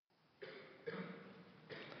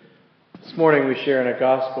This morning we share in a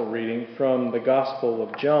gospel reading from the Gospel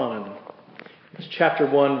of John. It's chapter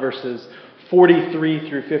 1, verses 43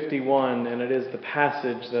 through 51, and it is the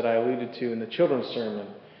passage that I alluded to in the children's sermon,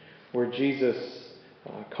 where Jesus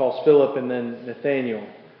calls Philip and then Nathanael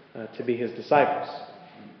to be his disciples.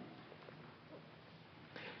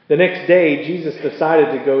 The next day, Jesus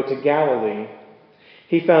decided to go to Galilee.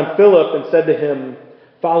 He found Philip and said to him,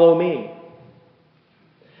 "Follow me."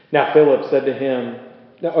 Now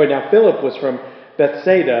Philip was from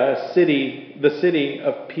Bethsaida, the city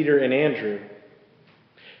of Peter and Andrew.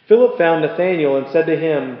 Philip found Nathanael and said to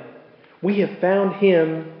him, "We have found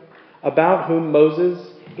him about whom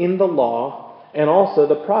Moses in the law and also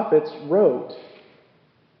the prophets wrote,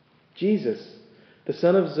 Jesus, the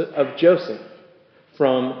son of Joseph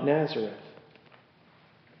from Nazareth."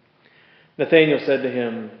 Nathanael said to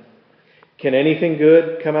him, "Can anything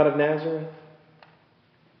good come out of Nazareth?"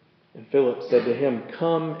 And Philip said to him,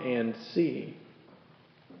 "Come and see."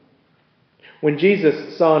 When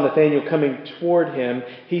Jesus saw Nathanael coming toward him,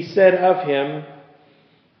 he said of him,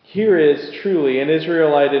 "Here is truly an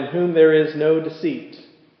Israelite in whom there is no deceit."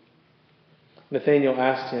 Nathanael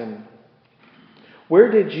asked him, "Where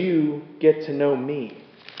did you get to know me?"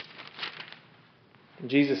 And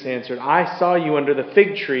Jesus answered, "I saw you under the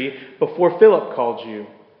fig tree before Philip called you."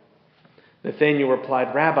 Nathanael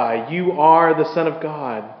replied, "Rabbi, you are the Son of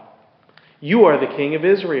God. You are the King of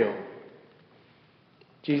Israel."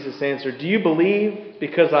 Jesus answered, "Do you believe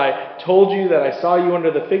because I told you that I saw you under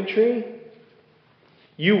the fig tree?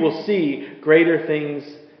 You will see greater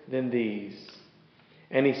things than these."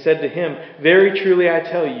 And he said to him, "Very truly I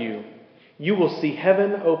tell you, you will see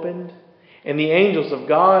heaven opened and the angels of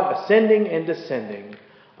God ascending and descending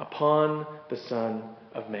upon the Son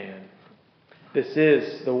of Man." This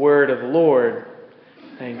is the word of the Lord.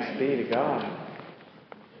 Thanks be to God.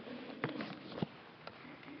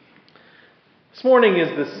 This morning is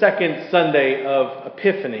the second Sunday of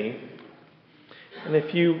Epiphany. And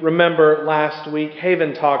if you remember last week,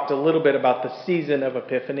 Haven talked a little bit about the season of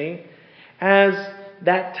Epiphany as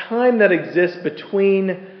that time that exists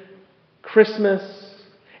between Christmas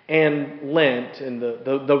and Lent and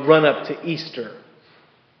the run-up to Easter.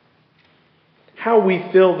 How we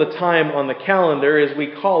fill the time on the calendar is we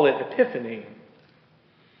call it Epiphany.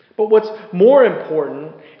 But what's more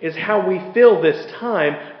important is how we fill this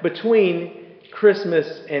time between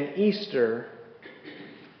Christmas and Easter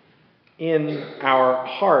in our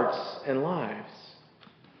hearts and lives.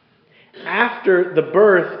 After the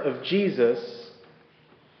birth of Jesus,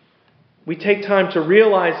 we take time to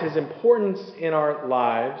realize his importance in our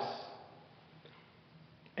lives.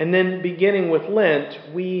 And then beginning with Lent,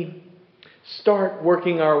 we start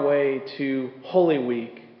working our way to Holy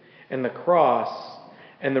Week and the cross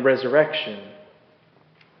and the resurrection.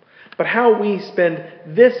 But how we spend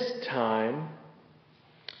this time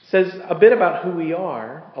says a bit about who we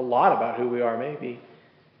are, a lot about who we are maybe.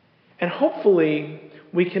 And hopefully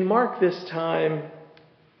we can mark this time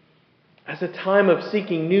as a time of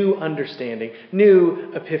seeking new understanding,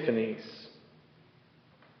 new epiphanies.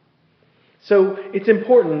 So it's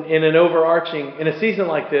important in a season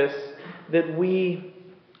like this, that we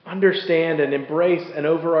understand and embrace an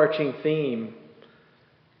overarching theme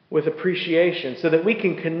with appreciation so that we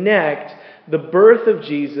can connect the birth of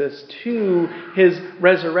Jesus to his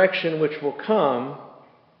resurrection, which will come,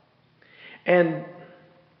 and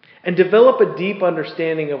develop a deep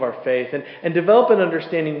understanding of our faith and develop an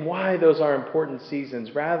understanding why those are important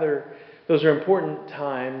seasons. Rather, those are important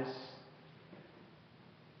times.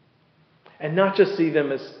 And not just see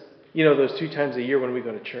them as, those 2 times a year when we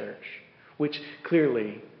go to church, which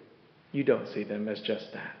clearly you don't see them as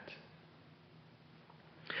just that.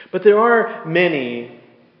 But there are many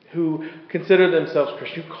who consider themselves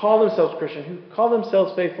Christian, who call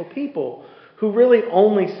themselves faithful people, who really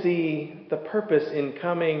only see the purpose in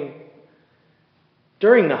coming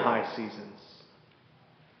during the high seasons.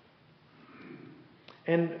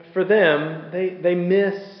 And for them, they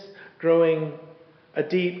miss growing a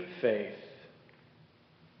deep faith.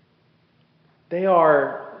 They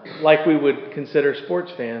are, like we would consider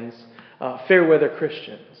sports fans, fair weather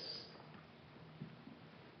Christians.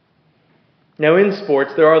 Now in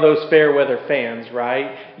sports, there are those fair weather fans,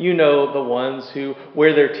 right? You know the ones who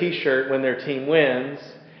wear their t-shirt when their team wins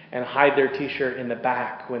and hide their t-shirt in the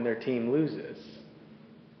back when their team loses.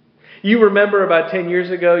 You remember about 10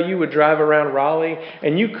 years ago, you would drive around Raleigh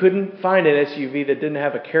and you couldn't find an SUV that didn't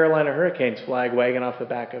have a Carolina Hurricanes flag wagging off the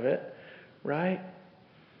back of it, right?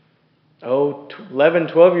 11,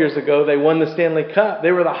 12 years ago, they won the Stanley Cup.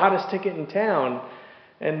 They were the hottest ticket in town.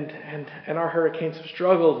 And our Hurricanes have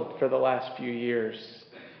struggled for the last few years.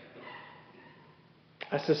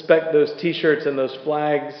 I suspect those t-shirts and those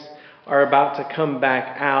flags are about to come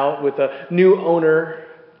back out with a new owner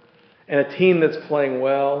and a team that's playing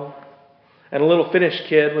well and a little Finnish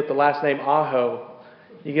kid with the last name Aho.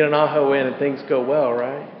 You get an Aho in and things go well,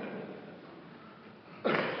 right?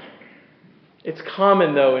 It's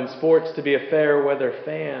common, though, in sports to be a fair weather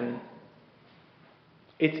fan.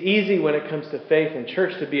 It's easy when it comes to faith and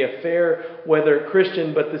church to be a fair weather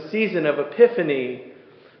Christian, but the season of Epiphany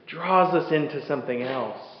draws us into something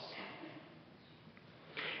else.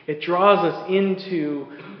 It draws us into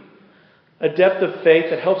a depth of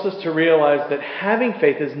faith that helps us to realize that having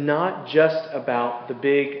faith is not just about the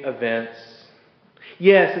big events.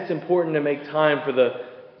 Yes, it's important to make time for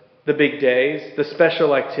the big days, the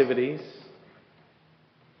special activities.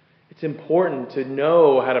 It's important to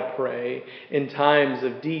know how to pray in times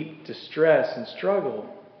of deep distress and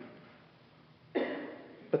struggle.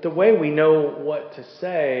 But the way we know what to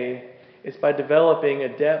say is by developing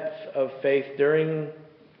a depth of faith during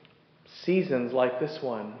seasons like this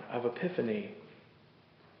one of Epiphany.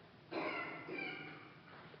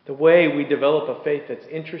 The way we develop a faith that's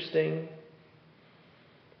interesting,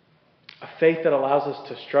 a faith that allows us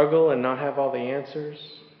to struggle and not have all the answers,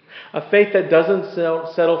 a faith that doesn't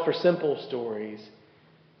settle for simple stories,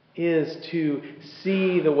 is to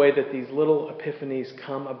see the way that these little epiphanies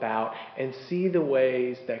come about and see the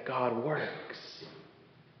ways that God works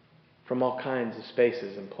from all kinds of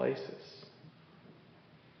spaces and places.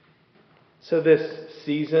 So this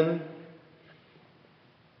season,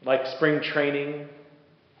 like spring training,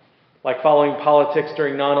 like following politics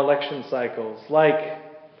during non-election cycles, like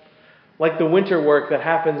the winter work that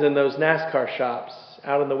happens in those NASCAR shops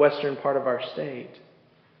out in the western part of our state,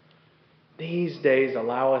 these days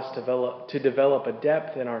allow us to develop a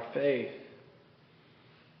depth in our faith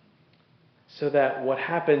so that what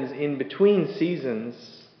happens in between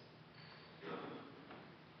seasons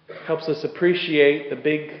helps us appreciate the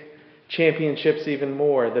big championships even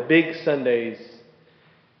more. The big Sundays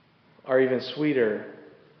are even sweeter.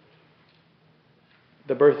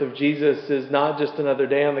 The birth of Jesus is not just another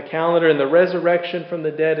day on the calendar, and the resurrection from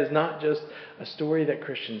the dead is not just a story that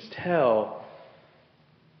Christians tell,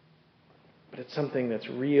 but it's something that's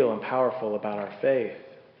real and powerful about our faith.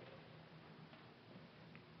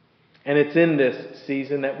 And it's in this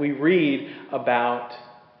season that we read about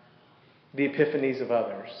the epiphanies of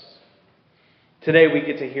others. Today we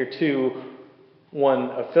get to hear two, one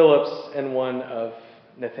of Philip's and one of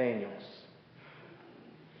Nathanael's.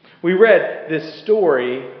 We read this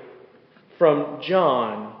story from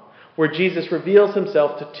John where Jesus reveals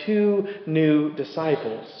himself to two new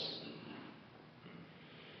disciples.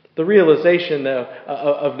 The realization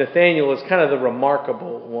of Nathanael is kind of the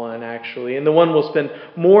remarkable one, actually, and the one we'll spend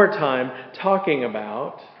more time talking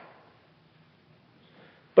about.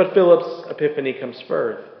 But Philip's epiphany comes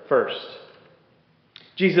first.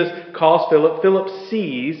 Jesus calls Philip. Philip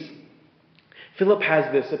sees. Philip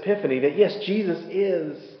has this epiphany that, yes, Jesus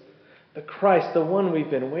is the Christ, the one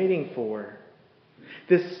we've been waiting for.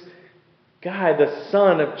 This guy, the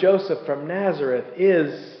son of Joseph from Nazareth,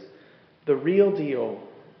 is the real deal.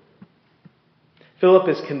 Philip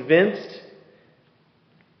is convinced,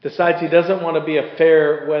 decides he doesn't want to be a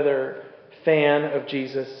fair weather fan of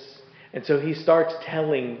Jesus, and so he starts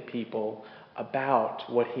telling people about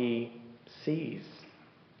what he sees.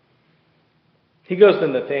 He goes to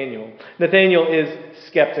Nathanael. Nathanael is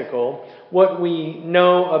skeptical. What we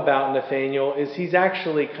know about Nathanael is he's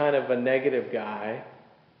actually kind of a negative guy.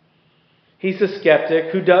 He's a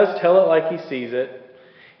skeptic who does tell it like he sees it,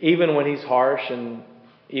 even when he's harsh and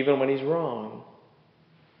even when he's wrong.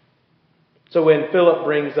 So when Philip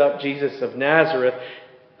brings up Jesus of Nazareth,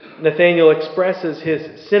 Nathanael expresses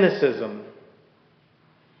his cynicism.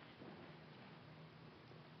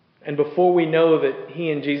 And before we know that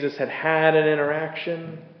he and Jesus had an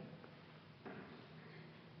interaction,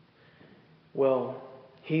 well,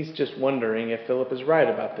 he's just wondering if Philip is right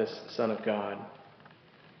about this Son of God.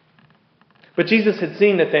 But Jesus had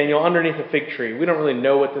seen Nathanael underneath a fig tree. We don't really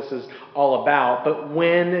know what this is all about, but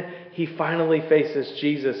when he finally faces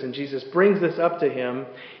Jesus and Jesus brings this up to him,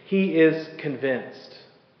 he is convinced.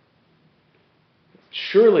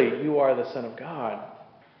 Surely you are the Son of God.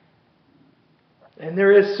 And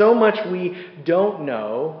there is so much we don't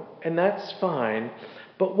know, and that's fine.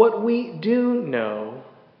 But what we do know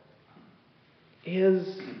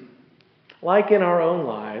is, like in our own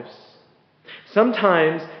lives,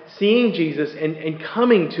 sometimes seeing Jesus and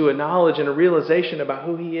coming to a knowledge and a realization about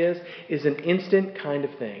who he is an instant kind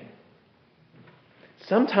of thing.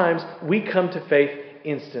 Sometimes we come to faith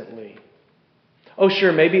instantly. Oh,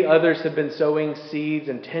 sure, maybe others have been sowing seeds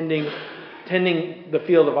and tending tending the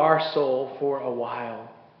field of our soul for a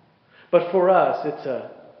while. But for us, it's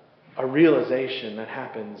a realization that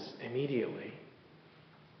happens immediately.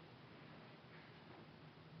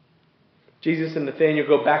 Jesus and Nathanael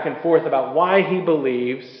go back and forth about why he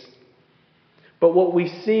believes. But what we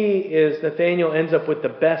see is Nathanael ends up with the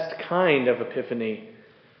best kind of epiphany.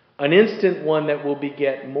 An instant one that will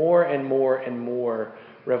beget more and more and more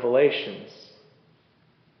revelations.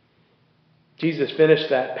 Jesus finished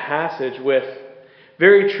that passage with,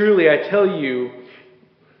 "Very truly, I tell you,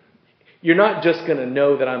 you're not just going to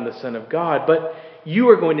know that I'm the Son of God, but you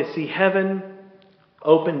are going to see heaven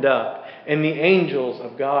opened up and the angels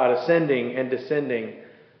of God ascending and descending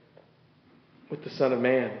with the Son of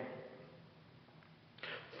Man."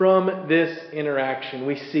 From this interaction,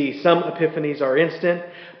 we see some epiphanies are instant,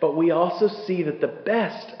 but we also see that the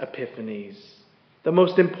best epiphanies, the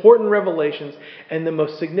most important revelations, and the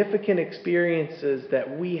most significant experiences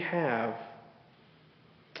that we have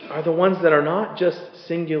are the ones that are not just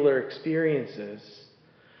singular experiences,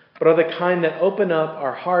 but are the kind that open up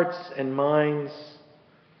our hearts and minds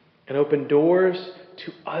and open doors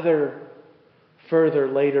to other, further,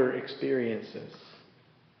 later experiences.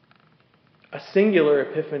 A singular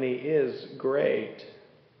epiphany is great,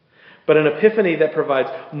 but an epiphany that provides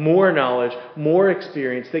more knowledge, more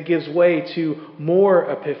experience, that gives way to more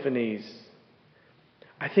epiphanies,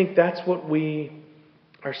 I think that's what we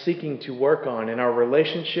are seeking to work on in our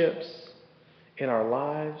relationships, in our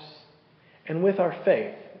lives, and with our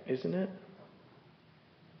faith, isn't it?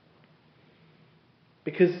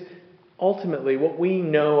 Because ultimately, what we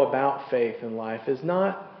know about faith in life is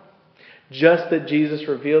not just that Jesus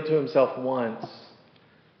revealed to himself once,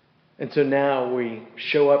 and so now we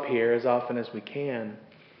show up here as often as we can.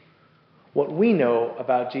 What we know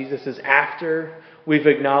about Jesus is after we've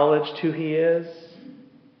acknowledged who he is,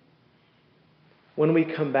 when we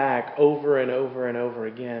come back over and over and over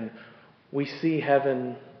again, we see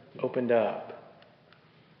heaven opened up.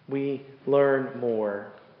 We learn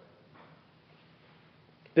more.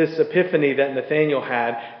 This epiphany that Nathanael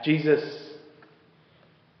had, Jesus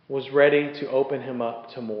was ready to open him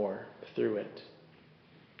up to more through it.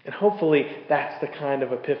 And hopefully that's the kind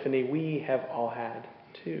of epiphany we have all had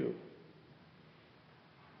too.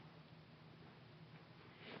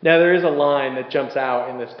 Now there is a line that jumps out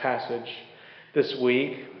in this passage this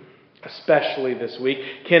week, especially this week.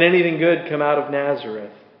 Can anything good come out of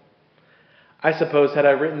Nazareth? I suppose had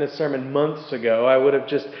I written this sermon months ago, I would have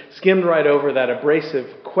just skimmed right over that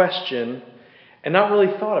abrasive question and not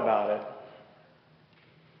really thought about it.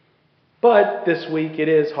 But this week it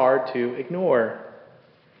is hard to ignore.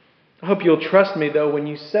 I hope you'll trust me, though, when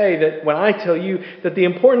I tell you that the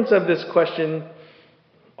importance of this question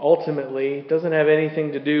ultimately doesn't have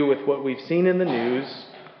anything to do with what we've seen in the news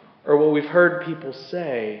or what we've heard people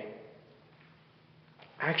say.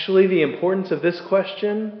 Actually, the importance of this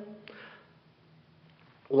question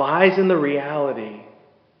lies in the reality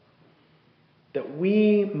that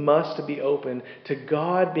we must be open to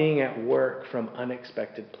God being at work from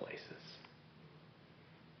unexpected places.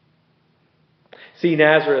 See,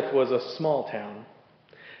 Nazareth was a small town.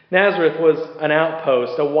 Nazareth was an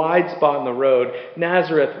outpost, a wide spot in the road.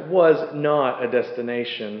 Nazareth was not a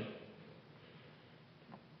destination.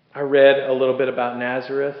 I read a little bit about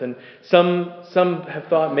Nazareth, and some have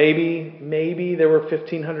thought maybe there were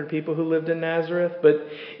 1,500 people who lived in Nazareth, but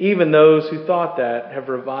even those who thought that have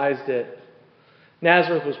revised it.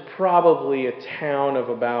 Nazareth was probably a town of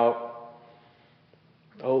about,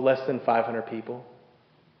 less than 500 people.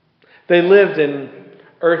 They lived in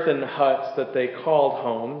earthen huts that they called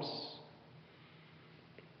homes.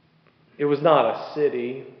 It was not a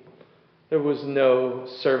city. There was no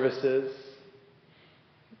services.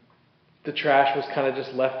 The trash was kind of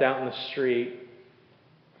just left out in the street.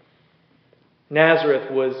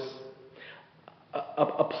 Nazareth was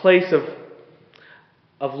a place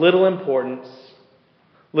of little importance,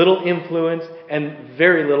 little influence, and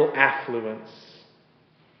very little affluence.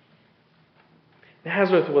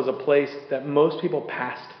 Nazareth was a place that most people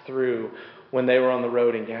passed through when they were on the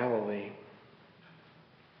road in Galilee.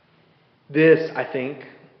 This, I think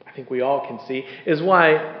we all can see, is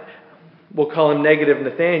why we'll call him Negative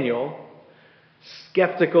Nathanael.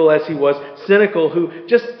 Skeptical as he was, cynical, who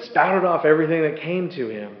just spouted off everything that came to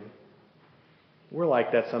him. We're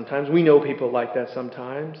like that sometimes. We know people like that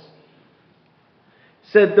sometimes.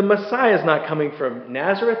 Said the Messiah is not coming from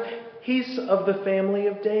Nazareth. He's of the family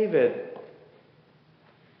of David.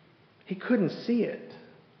 He couldn't see it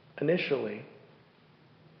initially.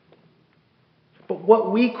 But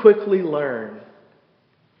what we quickly learn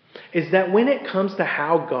is that when it comes to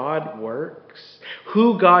how God works,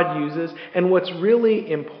 who God uses, and what's really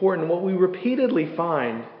important, what we repeatedly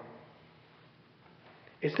find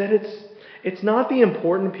is that it's not the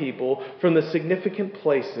important people from the significant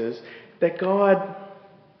places that God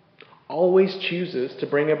always chooses to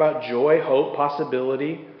bring about joy, hope,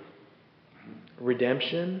 possibility,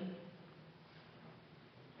 redemption.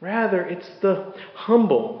 Rather, it's the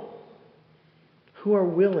humble who are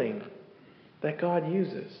willing that God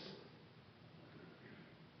uses.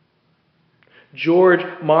 George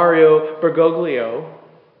Mario Bergoglio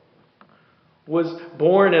was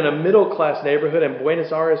born in a middle-class neighborhood in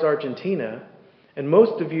Buenos Aires, Argentina. And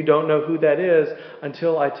most of you don't know who that is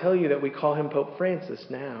until I tell you that we call him Pope Francis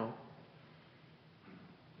now.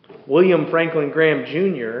 William Franklin Graham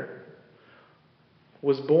Jr.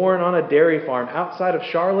 was born on a dairy farm outside of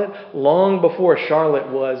Charlotte long before Charlotte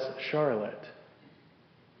was Charlotte.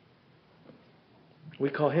 We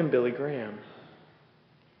call him Billy Graham.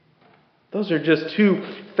 Those are just two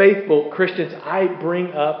faithful Christians I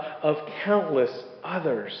bring up of countless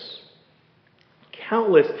others.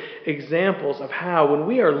 Countless examples of how, when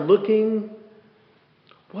we are looking,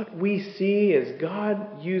 what we see is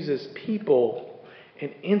God uses people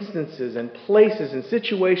and instances and places and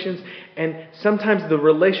situations and sometimes the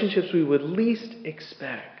relationships we would least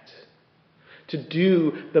expect to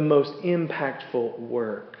do the most impactful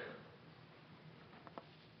work.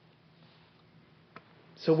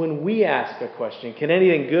 So when we ask the question, can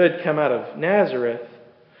anything good come out of Nazareth?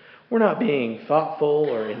 We're not being thoughtful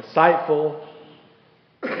or insightful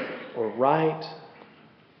or right.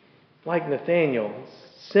 Like Nathaniel,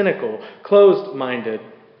 cynical, closed-minded.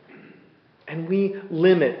 And we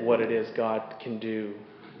limit what it is God can do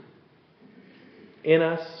in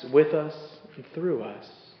us, with us, and through us.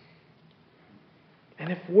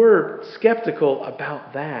 And if we're skeptical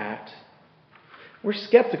about that, we're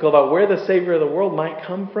skeptical about where the Savior of the world might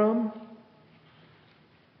come from,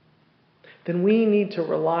 then we need to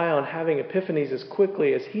rely on having epiphanies as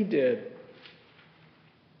quickly as he did,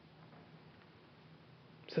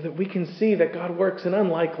 so that we can see that God works in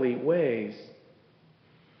unlikely ways.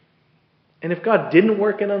 And if God didn't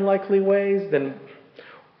work in unlikely ways, then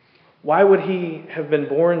why would he have been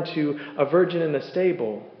born to a virgin in a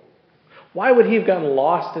stable? Why would he have gotten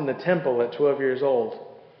lost in the temple at 12 years old?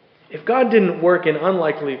 If God didn't work in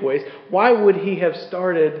unlikely ways, why would he have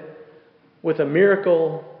started with a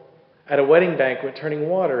miracle at a wedding banquet turning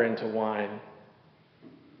water into wine?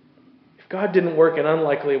 If God didn't work in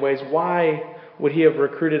unlikely ways, why would he have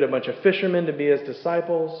recruited a bunch of fishermen to be his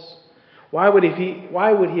disciples? Why would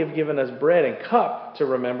he have given us bread and cup to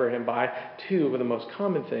remember him by, two of the most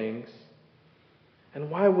common things? And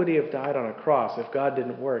why would he have died on a cross if God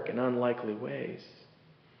didn't work in unlikely ways?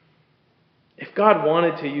 If God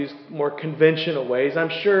wanted to use more conventional ways,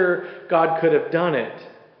 I'm sure God could have done it.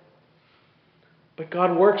 But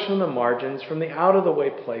God works from the margins, from the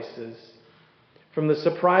out-of-the-way places, from the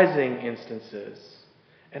surprising instances,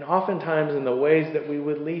 and oftentimes in the ways that we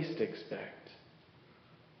would least expect.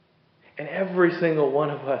 And every single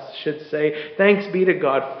one of us should say, thanks be to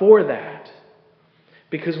God for that.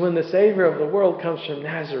 Because when the Savior of the world comes from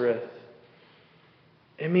Nazareth,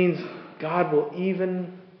 it means God will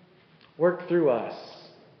even work through us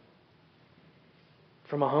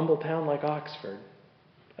from a humble town like Oxford,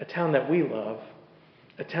 a town that we love,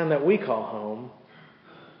 a town that we call home,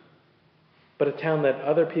 but a town that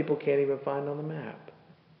other people can't even find on the map.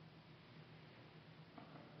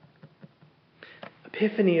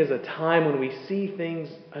 Epiphany is a time when we see things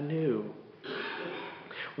anew.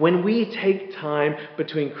 When we take time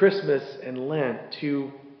between Christmas and Lent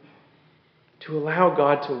to allow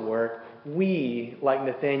God to work, we, like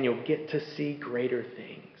Nathaniel, get to see greater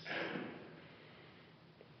things.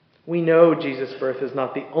 We know Jesus' birth is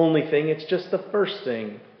not the only thing, it's just the first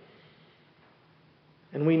thing.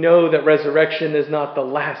 And we know that resurrection is not the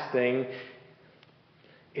last thing,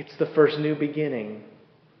 it's the first new beginning.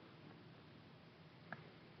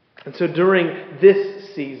 And so during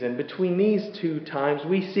this season, between these two times,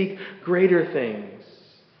 we seek greater things,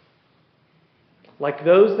 like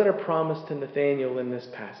those that are promised to Nathaniel in this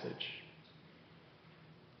passage.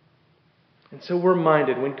 And so we're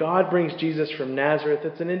reminded, when God brings Jesus from Nazareth,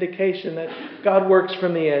 it's an indication that God works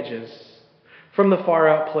from the edges, from the far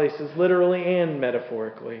out places, literally and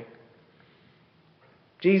metaphorically.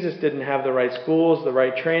 Jesus didn't have the right schools, the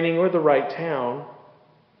right training, or the right town.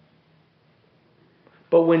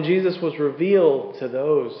 But when Jesus was revealed to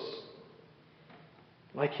those,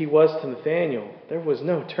 like he was to Nathaniel, there was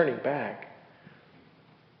no turning back.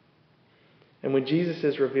 And when Jesus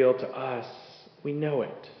is revealed to us, we know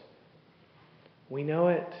it. We know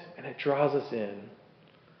it, and it draws us in.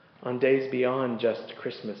 on days beyond just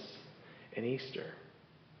Christmas and Easter.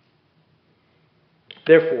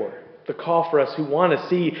 Therefore, the call for us who want to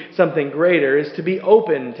see something greater is to be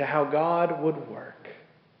open to how God would work.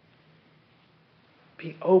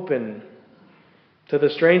 Be open to the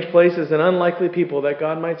strange places and unlikely people that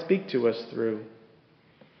God might speak to us through.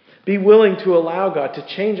 Be willing to allow God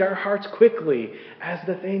to change our hearts quickly, as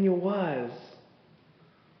Nathanael was.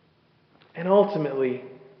 And ultimately,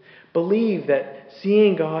 believe that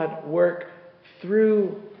seeing God work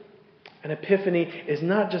through an epiphany is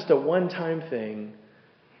not just a one-time thing,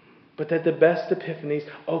 but that the best epiphanies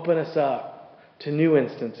open us up to new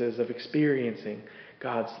instances of experiencing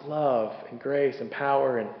God's love and grace and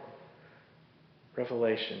power and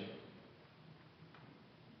revelation.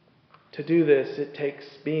 To do this, it takes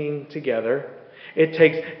being together. It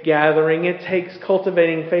takes gathering. It takes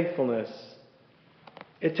cultivating faithfulness.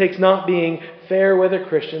 It takes not being fair weather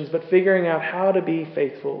Christians, but figuring out how to be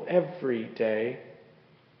faithful every day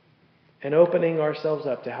and opening ourselves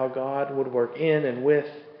up to how God would work in and with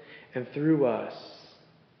and through us,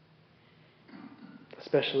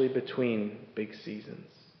 especially between big seasons.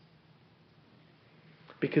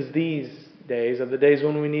 Because these days are the days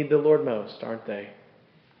when we need the Lord most, aren't they?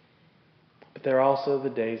 But they're also the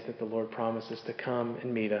days that the Lord promises to come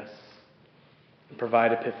and meet us and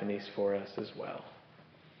provide epiphanies for us as well.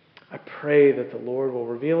 I pray that the Lord will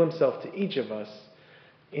reveal Himself to each of us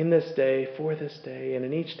in this day, for this day, and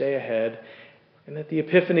in each day ahead, and that the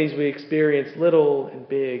epiphanies we experience, little and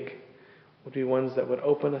big, would be ones that would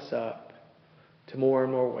open us up to more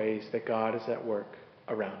and more ways that God is at work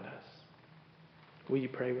around us. Will you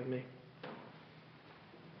pray with me?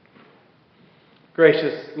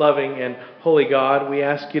 Gracious, loving, and holy God, we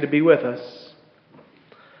ask You to be with us.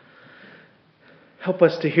 Help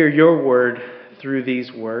us to hear Your word through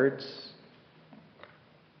these words.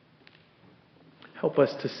 Help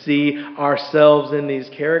us to see ourselves in these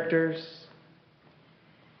characters.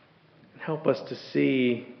 Help us to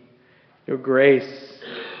see Your grace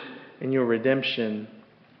and Your redemption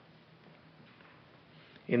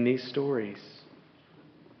in these stories.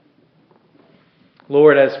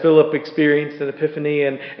 Lord, as Philip experienced an epiphany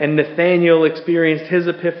and Nathanael experienced his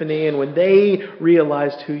epiphany, and when they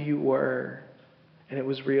realized who You were, and it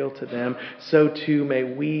was real to them, so too may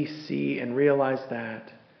we see and realize that.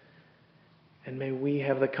 And may we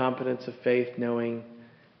have the confidence of faith, knowing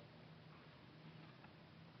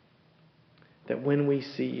that when we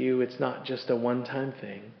see You, it's not just a one-time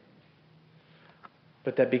thing,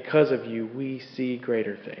 but that because of You, we see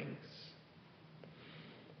greater things.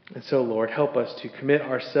 And so, Lord, help us to commit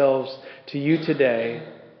ourselves to You today.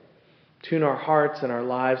 Tune our hearts and our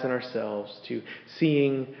lives and ourselves to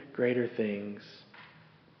seeing greater things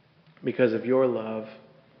because of Your love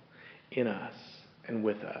in us and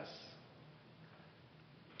with us.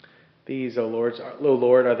 These, O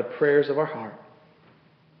Lord, are the prayers of our heart.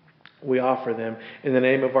 We offer them in the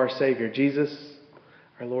name of our Savior, Jesus,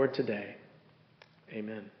 our Lord, today.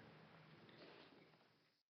 Amen.